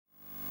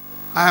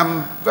I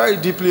am very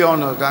deeply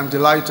honored and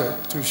delighted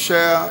to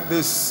share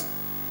this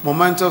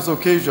momentous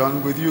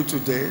occasion with you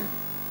today,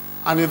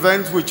 an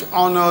event which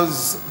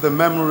honors the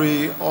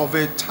memory of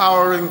a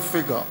towering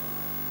figure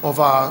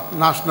of our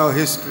national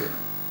history,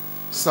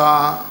 Sir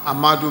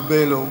Ahmadu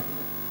Bello,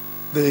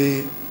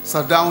 the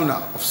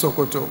Sardauna of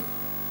Sokoto.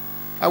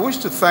 I wish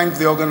to thank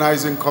the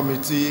organizing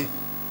committee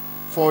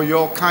for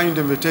your kind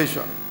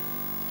invitation.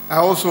 I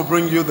also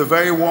bring you the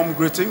very warm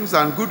greetings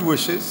and good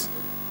wishes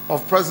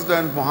of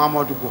President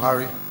Muhammadu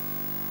Buhari.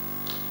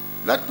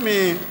 Let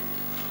me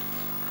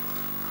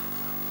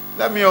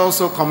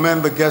also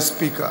commend the guest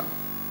speaker,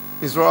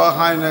 His Royal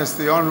Highness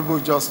the Honorable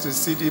Justice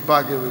C.D.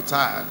 Bagge,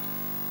 retired,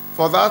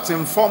 for that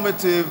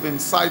informative,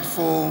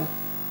 insightful,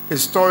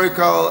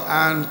 historical,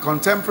 and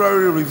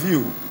contemporary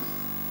review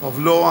of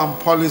law and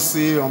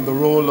policy on the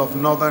role of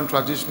Northern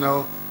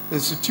traditional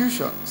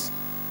institutions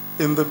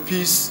in the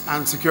peace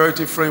and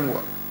security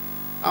framework,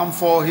 and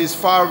for his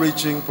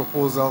far-reaching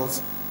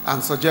proposals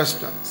and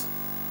suggestions.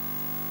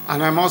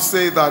 And I must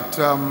say that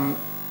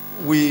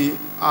we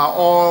are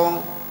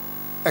all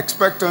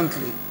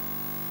expectantly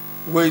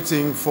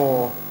waiting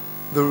for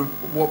the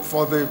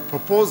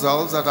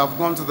proposals that have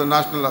gone to the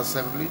National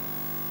Assembly.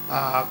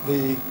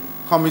 The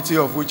committee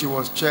of which he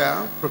was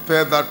chair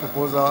prepared that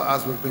proposal,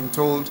 as we've been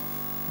told,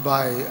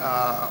 by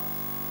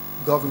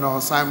Governor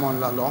Simon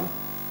Lalong,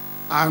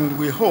 and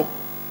we hope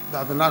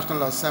that the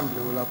National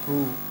Assembly will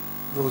approve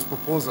those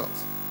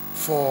proposals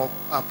for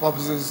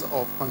purposes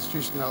of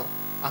constitutional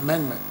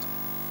amendment.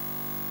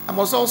 I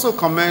must also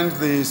commend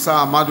the Sir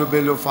Ahmadu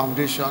Bello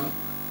Foundation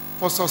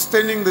for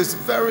sustaining this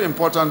very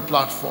important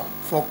platform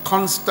for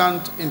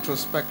constant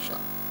introspection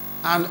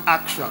and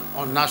action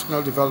on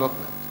national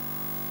development,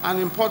 and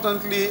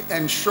importantly,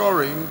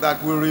 ensuring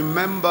that we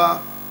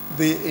remember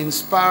the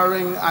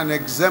inspiring and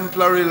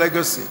exemplary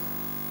legacy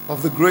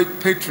of the great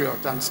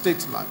patriot and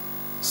statesman,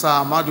 Sir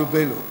Ahmadu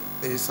Bello,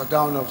 the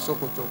Sardauna of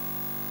Sokoto,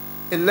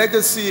 a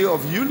legacy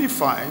of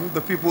unifying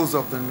the peoples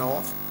of the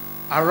North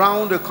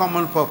around a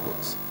common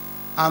purpose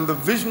and the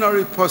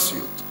visionary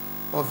pursuit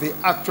of the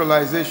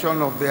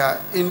actualization of their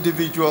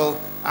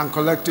individual and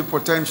collective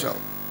potential.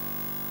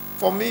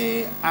 For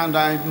me, and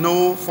I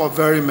know for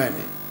very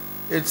many,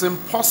 it's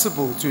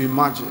impossible to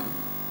imagine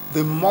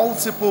the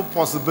multiple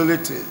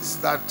possibilities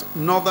that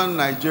northern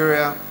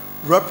Nigeria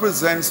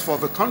represents for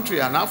the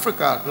country and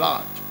Africa at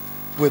large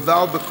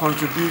without the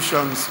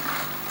contributions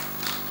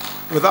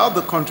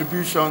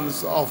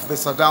of the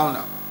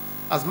Sardauna,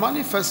 as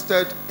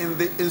manifested in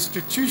the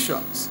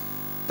institutions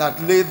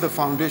that laid the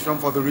foundation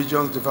for the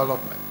region's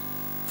development,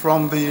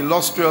 from the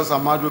illustrious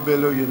Ahmadu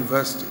Bello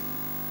University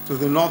to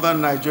the Northern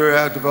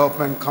Nigeria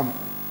Development Company,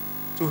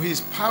 to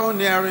his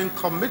pioneering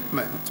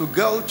commitment to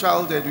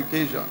girl-child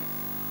education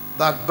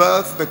that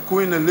birthed the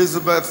Queen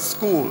Elizabeth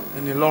School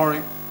in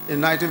Ilorin in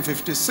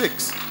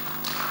 1956,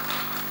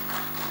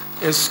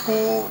 a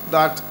school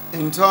that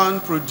in turn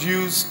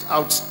produced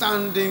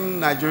outstanding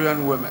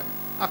Nigerian women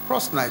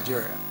across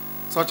Nigeria,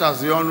 such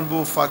as the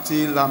Honorable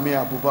Fati Lami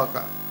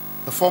Abubakar,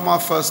 the former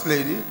First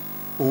Lady,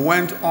 who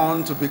went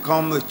on to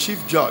become the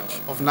Chief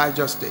Judge of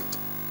Niger State,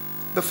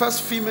 the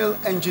first female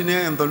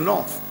engineer in the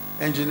North,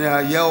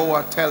 Engineer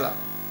Yehowa Teller,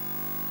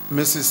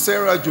 Mrs.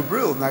 Sarah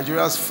Jubril,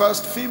 Nigeria's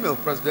first female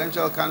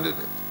presidential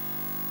candidate,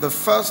 the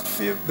first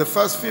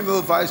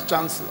female Vice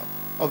Chancellor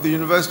of the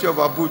University of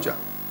Abuja,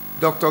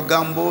 Dr.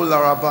 Gambo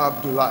Laraba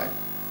Abdullahi,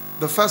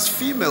 the first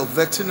female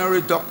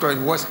veterinary doctor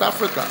in West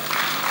Africa.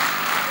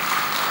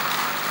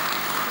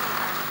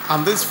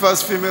 And this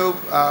first female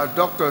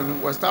doctor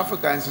in West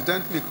Africa,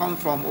 incidentally, comes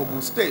from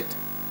Ogun State,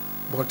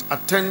 but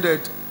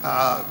attended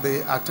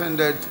the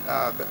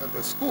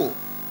school,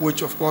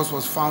 which of course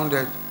was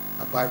founded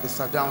by the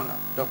Sardauna,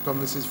 Dr.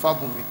 Mrs.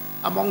 Fabumi,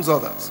 amongst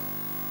others.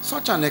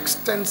 Such an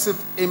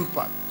extensive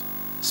impact,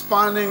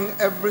 spanning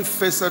every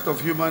facet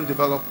of human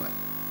development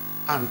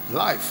and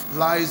life,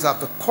 lies at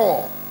the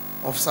core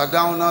of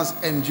Sardauna's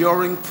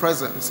enduring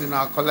presence in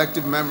our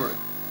collective memory.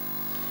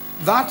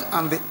 That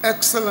and the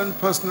excellent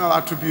personal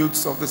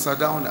attributes of the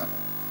Sardauna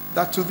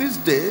that to this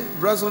day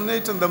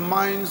resonate in the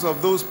minds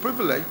of those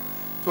privileged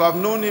to have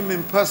known him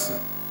in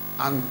person,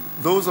 and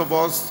those of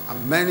us,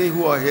 and many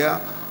who are here,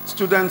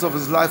 students of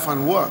his life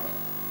and work.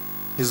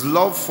 His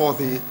love for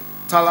the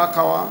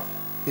Talakawa,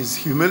 his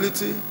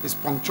humility, his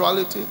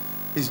punctuality,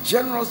 his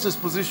generous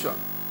disposition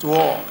to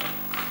all,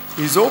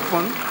 his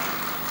open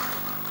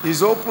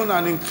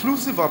and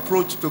inclusive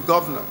approach to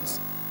governance,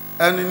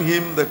 earning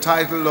him the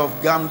title of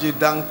Gamji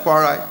Dan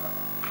Kwarai.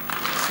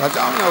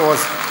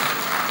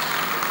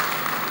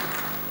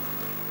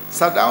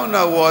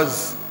 Sardauna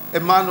was a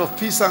man of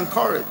peace and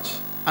courage,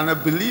 and a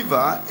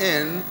believer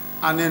in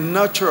and a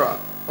nurturer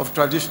of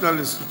traditional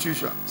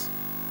institutions.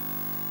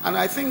 And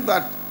I think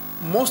that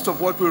most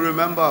of what we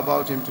remember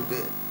about him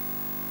today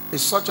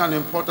is such an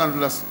important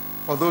lesson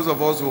for those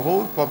of us who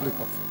hold public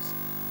office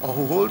or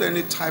who hold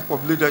any type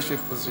of leadership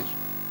position,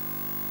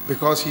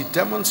 because he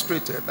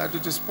demonstrated that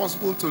it is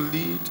possible to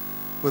lead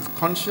with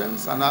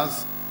conscience and,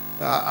 as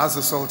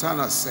the Sultan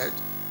has said,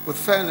 with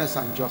fairness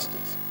and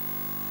justice.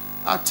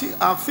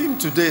 Our theme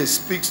today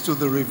speaks to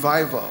the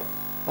revival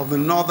of the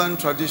northern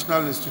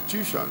traditional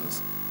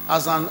institutions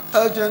as an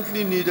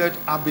urgently needed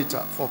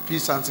habitat for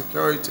peace and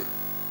security.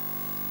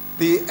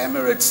 The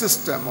emirate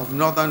system of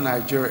northern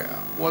Nigeria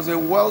was a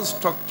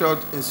well-structured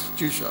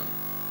institution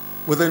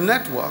with a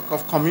network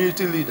of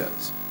community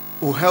leaders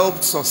who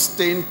helped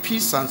sustain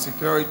peace and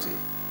security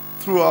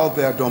throughout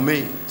their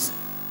domains: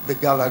 the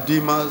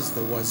Galadimas,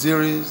 the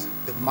Waziris,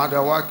 the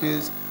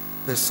Madawakis,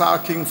 the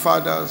Sarking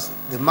fathers,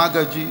 the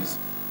Magajis,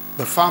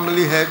 the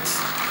family heads,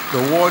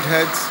 the ward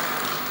heads,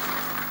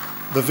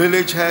 the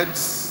village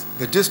heads,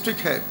 the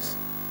district heads.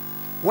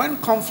 When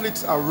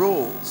conflicts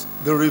arose,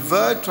 the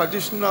revered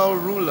traditional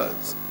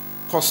rulers,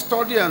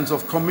 custodians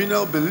of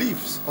communal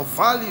beliefs, of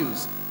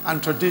values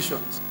and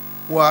traditions,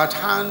 were at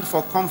hand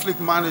for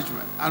conflict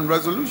management and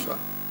resolution.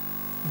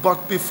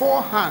 But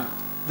beforehand,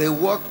 they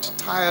worked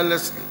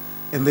tirelessly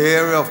in the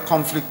area of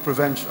conflict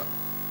prevention.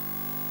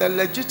 Their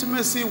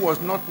legitimacy was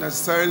not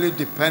necessarily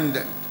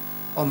dependent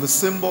on the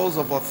symbols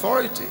of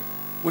authority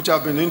which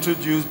have been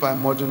introduced by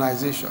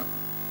modernization.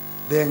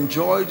 They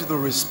enjoyed the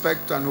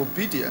respect and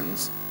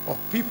obedience of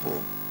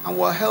people and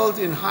were held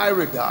in high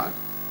regard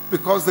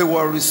because they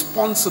were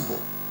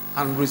responsible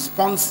and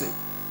responsive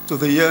to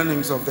the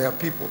yearnings of their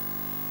people.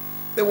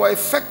 They were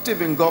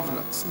effective in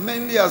governance,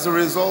 mainly as a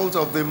result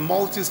of the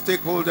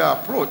multi-stakeholder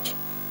approach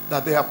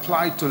that they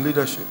applied to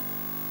leadership.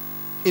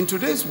 In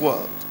today's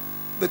world,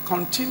 the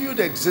continued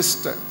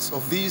existence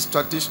of these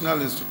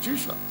traditional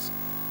institutions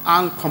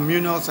and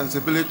communal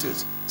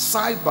sensibilities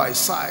side by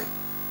side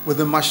with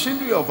the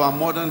machinery of our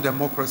modern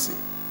democracy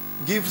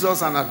gives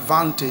us an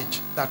advantage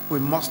that we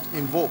must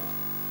invoke.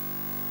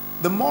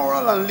 The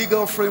moral and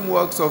legal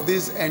frameworks of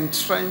this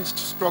entrenched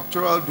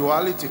structural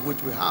duality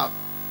which we have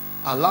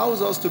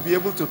allows us to be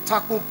able to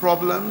tackle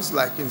problems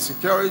like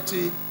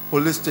insecurity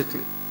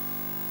holistically.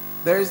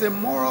 There is a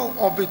moral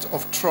orbit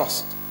of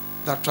trust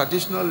that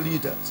traditional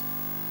leaders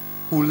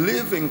who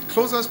live in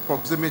closest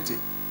proximity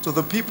to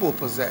the people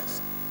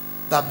possess,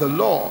 that the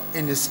law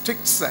in a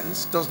strict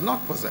sense does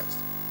not possess.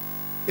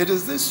 It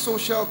is this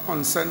social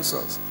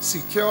consensus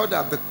secured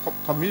at the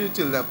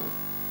community level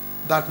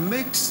that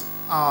makes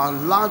our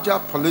larger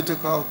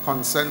political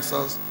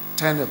consensus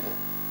tenable.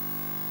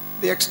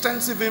 The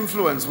extensive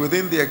influence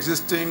within the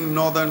existing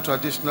northern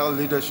traditional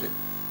leadership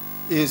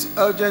is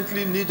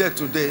urgently needed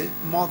today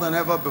more than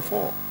ever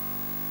before.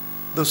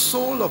 The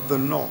soul of the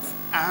North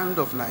and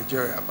of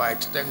Nigeria, by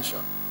extension,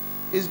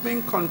 is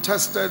being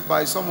contested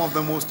by some of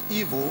the most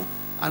evil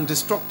and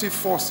destructive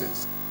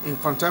forces in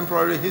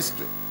contemporary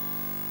history.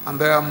 And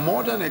there are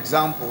modern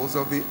examples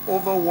of the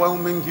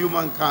overwhelming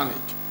human carnage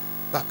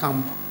that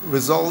can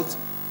result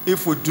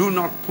if we do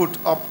not put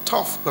up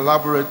tough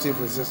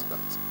collaborative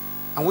resistance.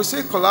 And we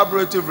say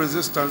collaborative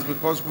resistance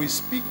because we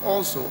speak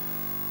also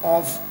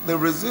of the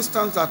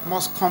resistance that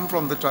must come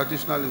from the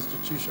traditional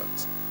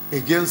institutions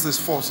against these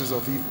forces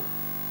of evil.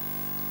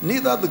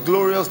 Neither the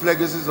glorious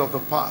legacies of the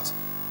past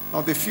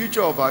nor the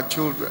future of our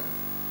children,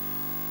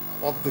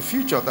 of the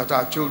future that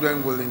our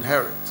children will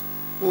inherit,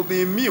 will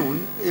be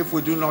immune if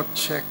we do not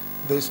check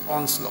this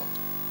onslaught.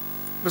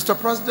 Mr.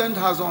 President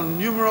has on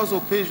numerous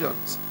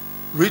occasions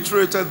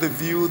reiterated the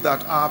view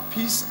that our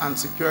peace and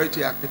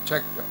security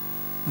architecture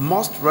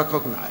must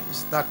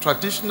recognize that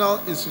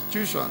traditional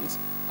institutions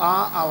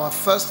are our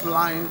first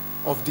line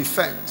of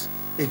defense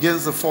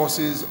against the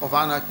forces of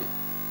anarchy.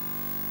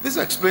 This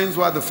explains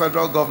why the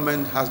federal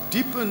government has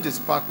deepened its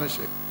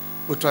partnership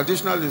with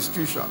traditional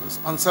institutions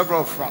on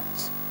several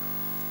fronts.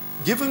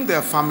 Given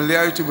their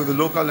familiarity with the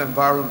local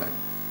environment,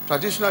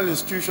 traditional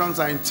institutions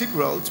are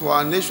integral to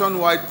our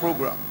nationwide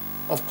program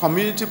of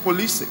community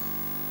policing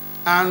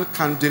and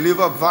can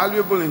deliver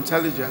valuable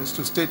intelligence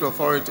to state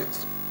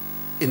authorities.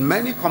 In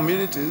many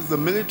communities, the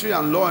military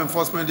and law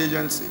enforcement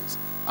agencies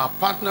are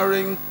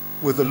partnering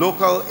with the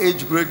local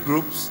age grade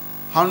groups,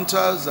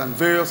 hunters, and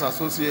various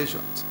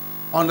associations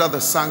under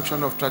the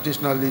sanction of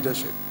traditional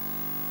leadership.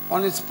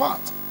 On its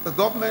part, the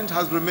government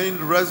has remained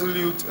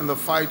resolute in the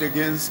fight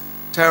against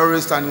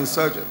terrorists and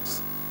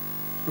insurgents.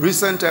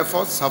 Recent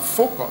efforts have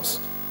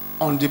focused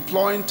on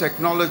deploying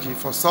technology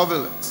for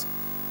surveillance,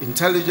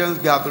 intelligence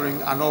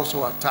gathering, and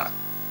also attack.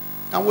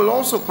 And will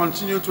also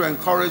continue to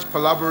encourage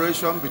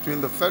collaboration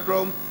between the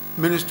Federal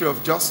Ministry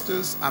of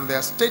Justice and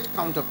their state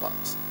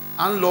counterparts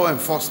and law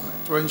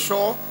enforcement to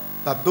ensure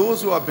that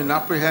those who have been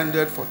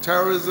apprehended for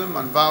terrorism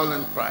and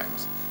violent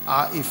crimes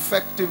are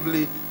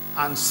effectively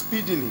and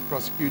speedily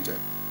prosecuted.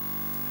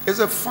 It's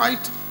a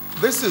fight.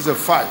 This is a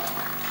fight.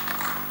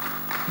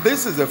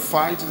 This is a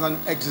fight, it's an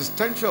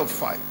existential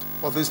fight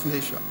for this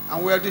nation,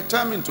 and we are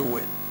determined to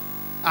win.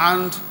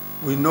 And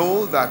we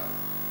know that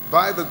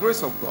by the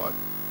grace of God,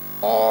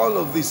 all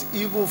of these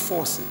evil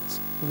forces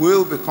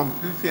will be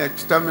completely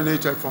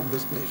exterminated from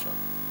this nation.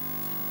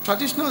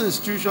 Traditional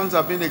institutions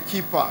have been a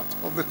key part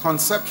of the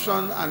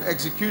conception and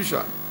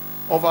execution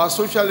of our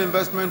social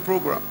investment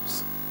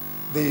programs,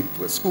 the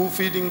school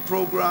feeding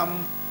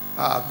program,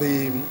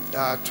 the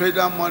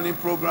trader money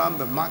program,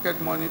 the market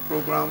money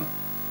program,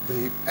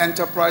 the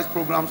enterprise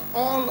programs.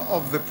 All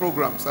of the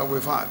programs that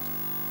we've had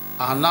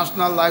our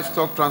National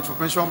Livestock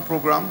Transformation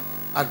Program,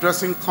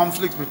 addressing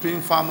conflicts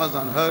between farmers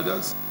and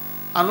herders,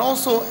 and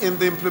also in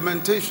the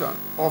implementation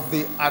of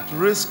the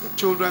At-Risk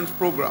Children's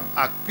Program,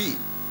 ACP,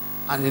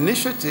 an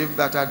initiative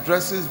that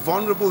addresses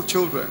vulnerable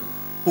children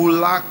who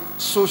lack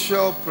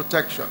social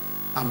protection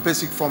and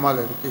basic formal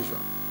education.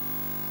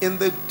 In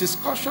the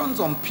discussions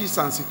on peace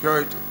and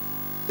security,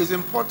 it's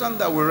important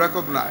that we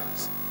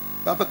recognize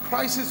that the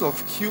crisis of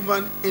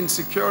human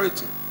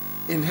insecurity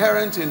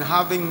inherent in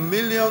having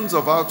millions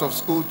of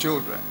out-of-school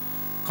children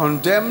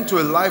condemned to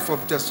a life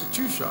of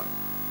destitution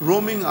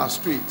roaming our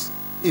streets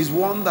is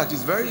one that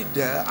is very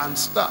dire and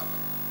stark.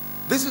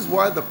 This is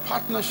why the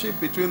partnership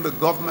between the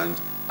government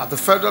at the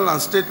federal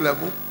and state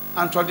level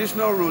and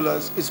traditional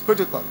rulers is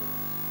critical.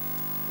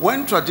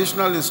 When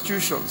traditional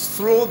institutions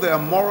throw their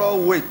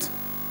moral weight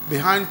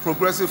behind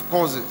progressive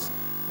causes,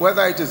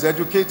 whether it is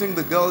educating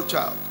the girl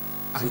child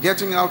and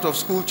getting out of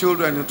school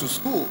children into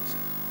schools,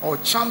 or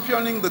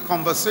championing the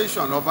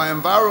conversation of our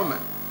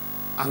environment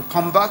and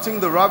combating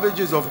the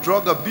ravages of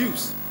drug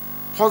abuse,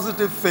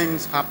 positive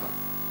things happen.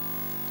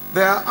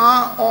 There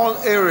are all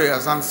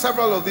areas, and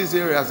several of these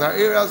areas are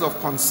areas of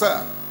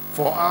concern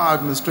for our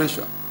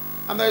administration.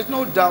 And there is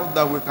no doubt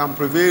that we can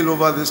prevail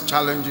over these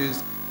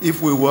challenges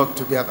if we work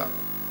together.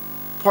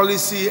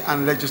 Policy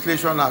and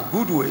legislation are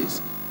good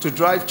ways to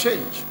drive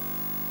change,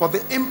 but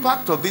the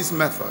impact of these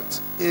methods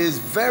is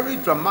very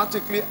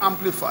dramatically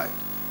amplified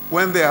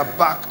when they are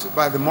backed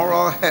by the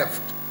moral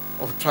heft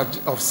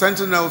of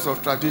sentinels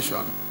of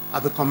tradition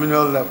at the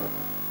communal level.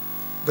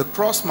 The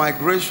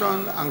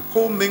cross-migration and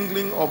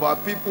co-mingling of our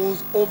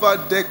peoples over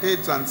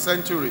decades and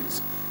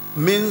centuries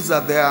means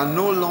that there are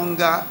no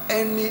longer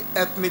any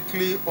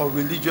ethnically or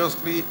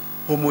religiously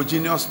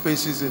homogeneous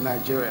spaces in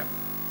Nigeria.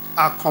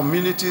 Our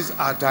communities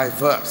are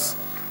diverse.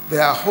 They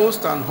are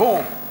host and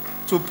home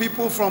to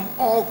people from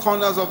all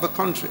corners of the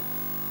country.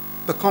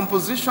 The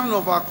composition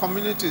of our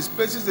communities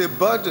places a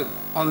burden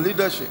on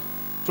leadership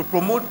to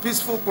promote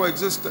peaceful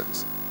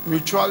coexistence,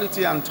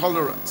 mutuality, and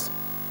tolerance.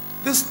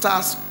 This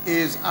task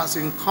is as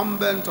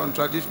incumbent on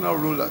traditional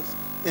rulers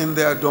in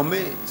their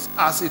domains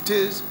as it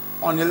is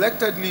on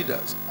elected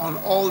leaders on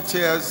all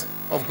tiers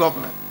of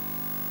government.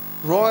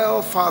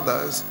 Royal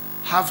fathers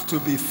have to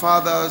be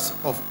fathers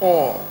of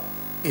all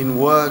in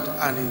word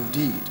and in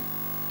deed.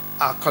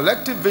 Our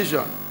collective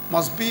vision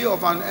must be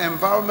of an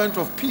environment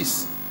of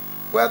peace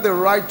where the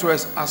right to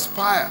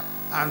aspire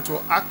and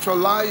to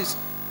actualize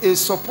is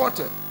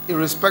supported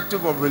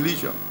irrespective of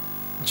religion,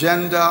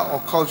 gender, or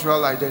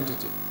cultural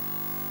identity.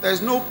 There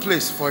is no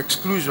place for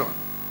exclusion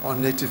or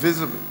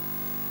nativism.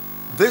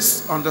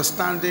 This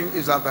understanding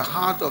is at the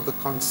heart of the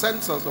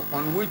consensus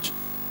upon which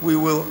we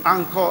will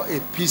anchor a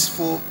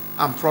peaceful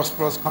and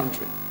prosperous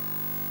country.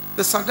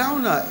 The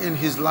Sardauna in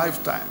his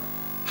lifetime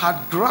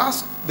had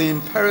grasped the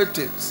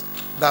imperatives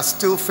that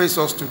still face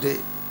us today.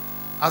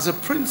 As a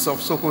prince of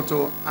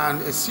Sokoto and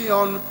a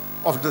scion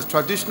of the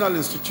traditional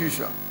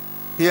institution,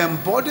 he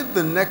embodied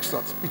the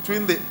nexus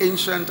between the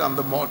ancient and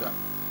the modern.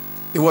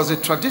 He was a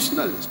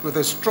traditionalist with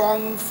a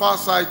strong,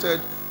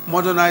 far-sighted,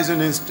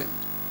 modernizing instinct,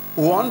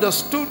 who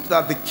understood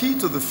that the key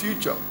to the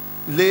future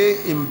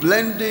lay in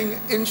blending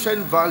ancient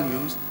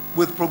values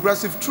with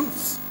progressive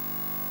truths.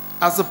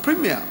 As the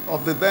premier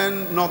of the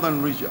then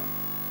northern region,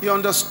 he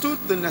understood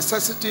the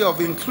necessity of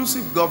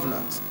inclusive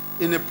governance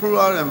in a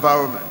plural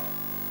environment.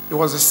 He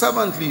was a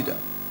servant leader,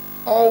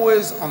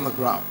 always on the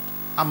ground,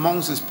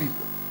 amongst his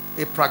people,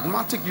 a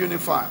pragmatic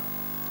unifier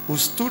who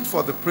stood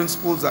for the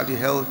principles that he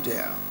held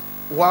dear,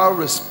 while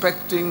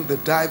respecting the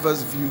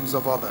diverse views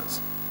of others.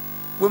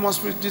 We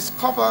must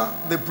rediscover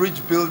the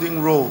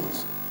bridge-building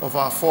roles of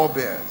our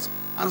forebears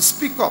and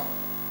speak up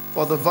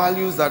for the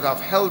values that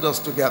have held us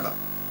together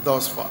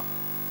thus far.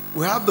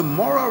 We have the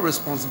moral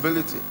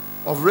responsibility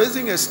of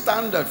raising a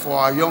standard for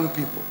our young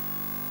people.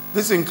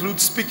 This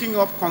includes speaking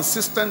up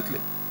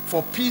consistently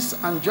for peace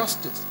and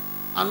justice,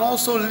 and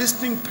also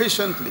listening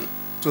patiently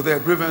to their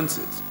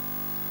grievances.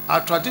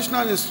 Our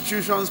traditional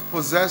institutions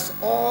possess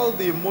all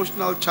the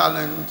emotional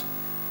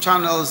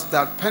channels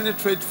that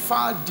penetrate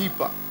far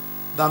deeper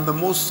than the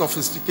most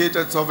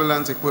sophisticated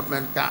surveillance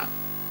equipment can.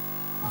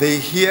 They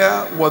hear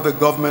what the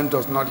government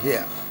does not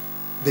hear.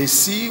 They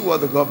see what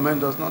the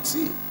government does not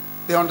see.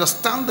 They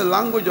understand the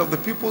language of the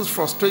people's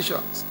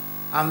frustrations,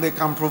 and they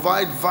can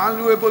provide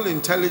valuable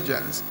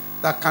intelligence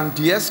that can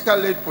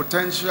de-escalate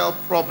potential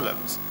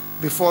problems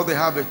before they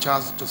have a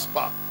chance to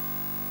spark.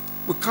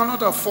 We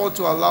cannot afford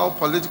to allow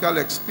political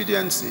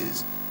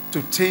expediencies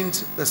to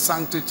taint the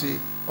sanctity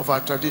of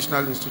our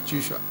traditional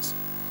institutions.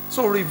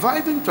 So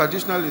reviving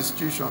traditional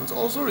institutions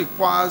also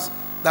requires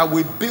that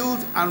we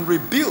build and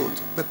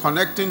rebuild the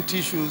connecting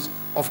tissues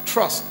of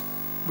trust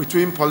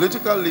between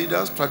political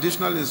leaders,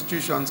 traditional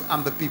institutions,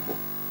 and the people.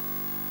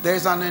 There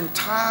is an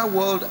entire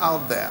world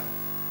out there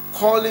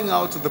calling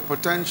out to the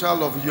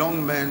potential of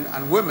young men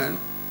and women,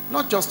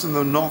 not just in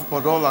the north,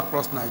 but all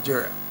across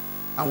Nigeria.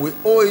 And we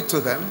owe it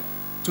to them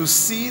to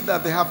see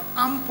that they have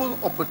ample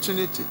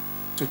opportunity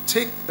to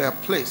take their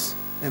place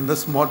in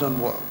this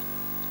modern world.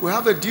 We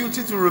have a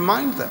duty to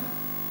remind them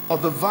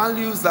of the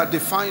values that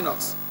define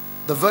us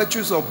the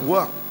virtues of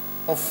work,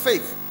 of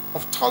faith,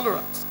 of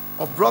tolerance,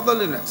 of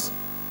brotherliness.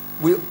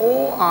 We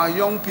owe our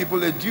young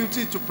people a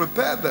duty to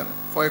prepare them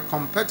for a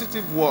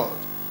competitive world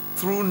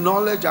through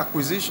knowledge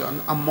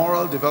acquisition and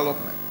moral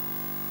development.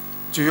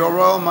 To your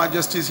Royal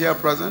Majesties here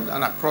present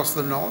and across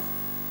the North,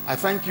 I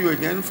thank you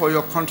again for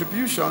your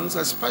contributions,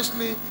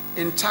 especially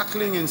in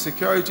tackling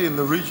insecurity in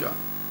the region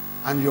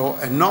and your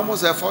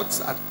enormous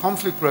efforts at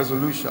conflict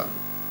resolution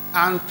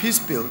and peace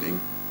building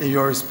in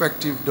your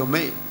respective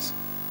domains.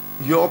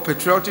 Your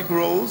patriotic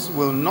roles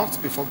will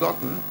not be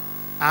forgotten,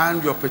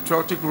 and your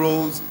patriotic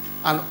roles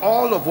and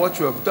all of what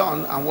you have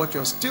done and what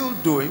you're still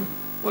doing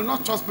will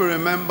not just be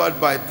remembered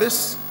by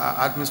this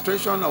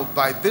administration or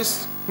by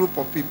this group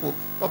of people,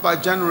 but by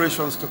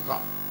generations to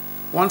come.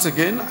 Once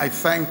again, I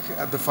thank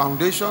the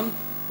Foundation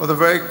for the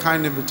very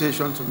kind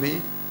invitation to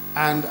me,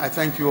 and I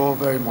thank you all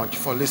very much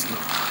for listening.